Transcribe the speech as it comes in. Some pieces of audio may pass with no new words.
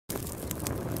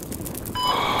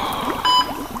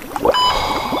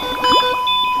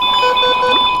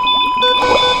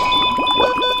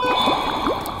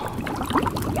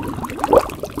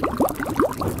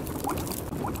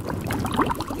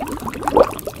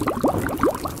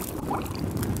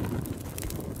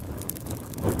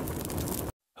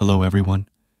everyone,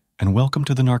 and welcome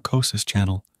to the Narcosis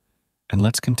channel. And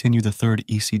let's continue the third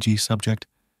ECG subject,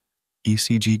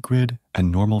 ECG GRID and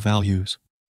normal values.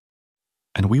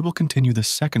 And we will continue the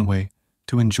second way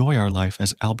to enjoy our life,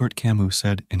 as Albert Camus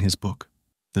said in his book,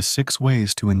 The 6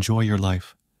 Ways to Enjoy Your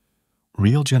Life.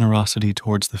 Real generosity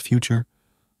towards the future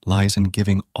lies in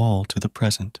giving all to the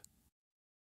present.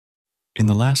 In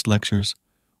the last lectures,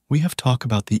 we have talked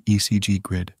about the ECG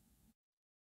grid.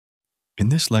 In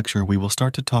this lecture, we will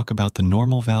start to talk about the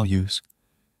normal values,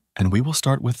 and we will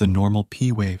start with the normal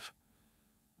P wave.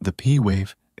 The P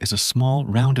wave is a small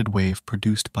rounded wave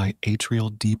produced by atrial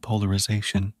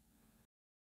depolarization.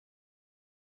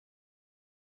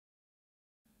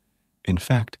 In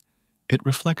fact, it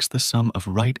reflects the sum of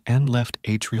right and left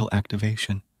atrial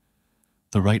activation,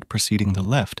 the right preceding the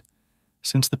left,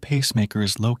 since the pacemaker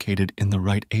is located in the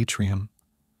right atrium.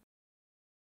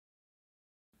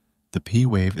 The P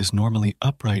wave is normally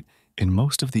upright in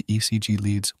most of the ECG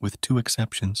leads, with 2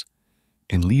 exceptions.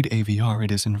 In lead AVR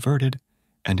it is inverted,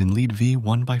 and in lead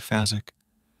V1 biphasic.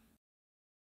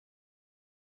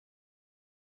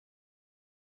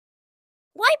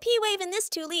 Why P wave in these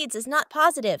 2 leads is not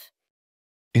positive?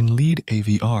 In lead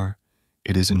AVR,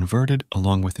 it is inverted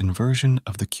along with inversion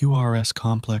of the QRS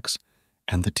complex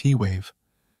and the T wave,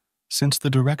 since the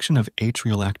direction of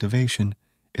atrial activation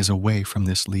is away from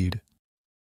this lead.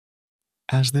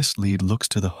 As this lead looks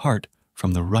to the heart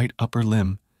from the right upper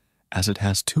limb, as it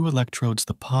has 2 electrodes,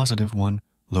 the positive one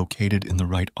located in the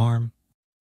right arm,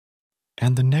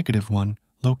 and the negative one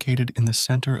located in the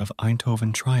center of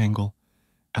Einthoven triangle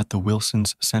at the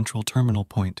Wilson's central terminal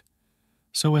point.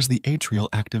 So as the atrial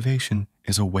activation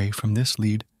is away from this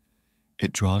lead,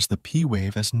 it draws the P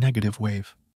wave as negative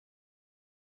wave.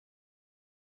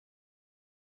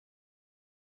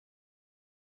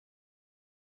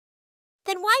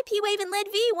 Then why P wave in lead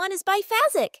V1 is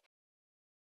biphasic?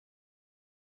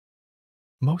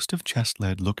 Most of chest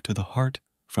lead look to the heart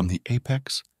from the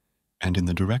apex and in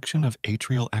the direction of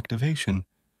atrial activation,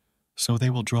 so they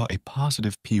will draw a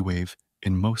positive P wave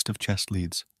in most of chest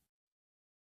leads.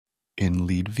 In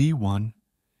lead V1,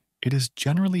 it is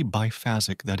generally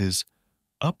biphasic, that is,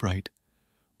 upright,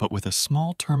 but with a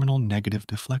small terminal negative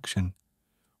deflection,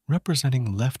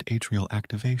 representing left atrial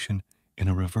activation in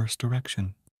a reverse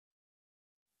direction.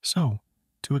 So,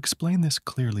 to explain this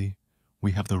clearly,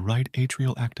 we have the right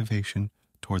atrial activation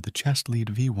toward the chest lead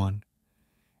V1,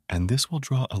 and this will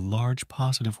draw a large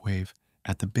positive wave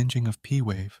at the binging of P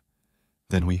wave.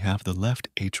 Then we have the left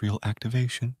atrial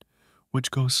activation,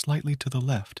 which goes slightly to the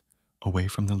left, away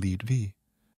from the lead V.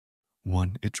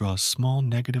 It draws small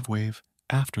negative wave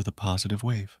after the positive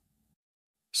wave.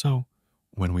 So,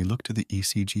 when we look to the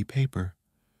ECG paper,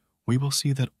 we will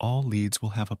see that all leads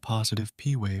will have a positive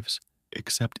P waves,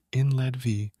 except in lead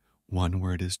V1,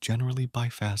 where it is generally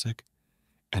biphasic,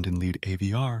 and in lead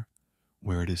AVR,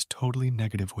 where it is totally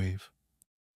negative wave.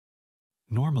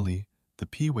 Normally, the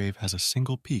P wave has a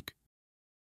single peak,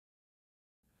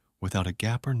 without a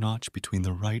gap or notch between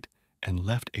the right and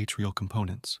left atrial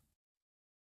components.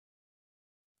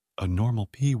 A normal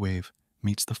P wave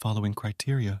meets the following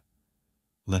criteria: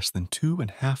 less than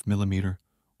 2.5 millimeter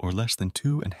or less than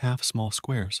 2.5 small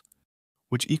squares,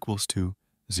 which equals to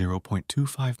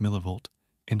 0.25 millivolt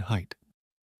in height.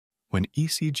 When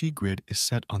ECG grid is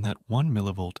set on that 1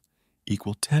 millivolt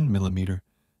equal 10 millimeter,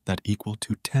 that equal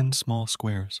to 10 small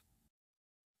squares.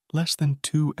 Less than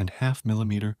 2.5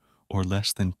 millimeter or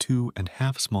less than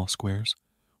 2.5 small squares,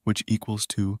 which equals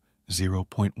to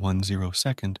 0.10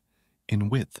 second in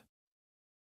width.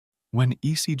 When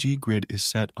ECG grid is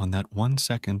set on that 1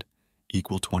 second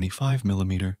equal 25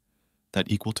 millimeter,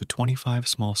 that equal to 25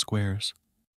 small squares.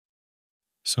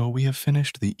 So we have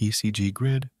finished the ECG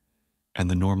grid and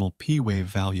the normal P wave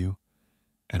value,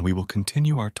 and we will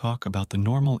continue our talk about the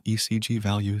normal ECG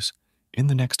values in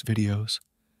the next videos.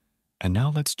 And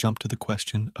now let's jump to the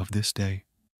question of this day.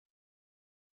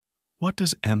 What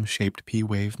does M-shaped P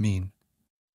wave mean?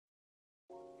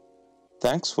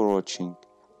 Thanks for watching.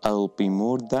 I will be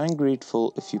more than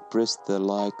grateful if you press the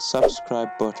like, subscribe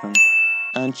button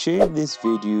and share this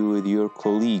video with your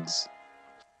colleagues.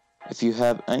 If you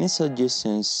have any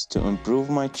suggestions to improve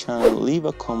my channel, leave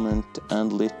a comment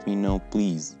and let me know,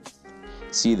 please.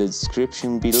 See the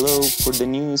description below for the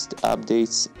newest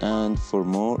updates and for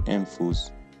more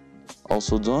infos.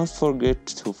 Also, don't forget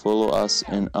to follow us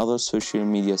in other social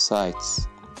media sites.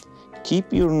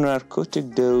 Keep your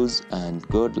narcotic dose and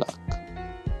good luck.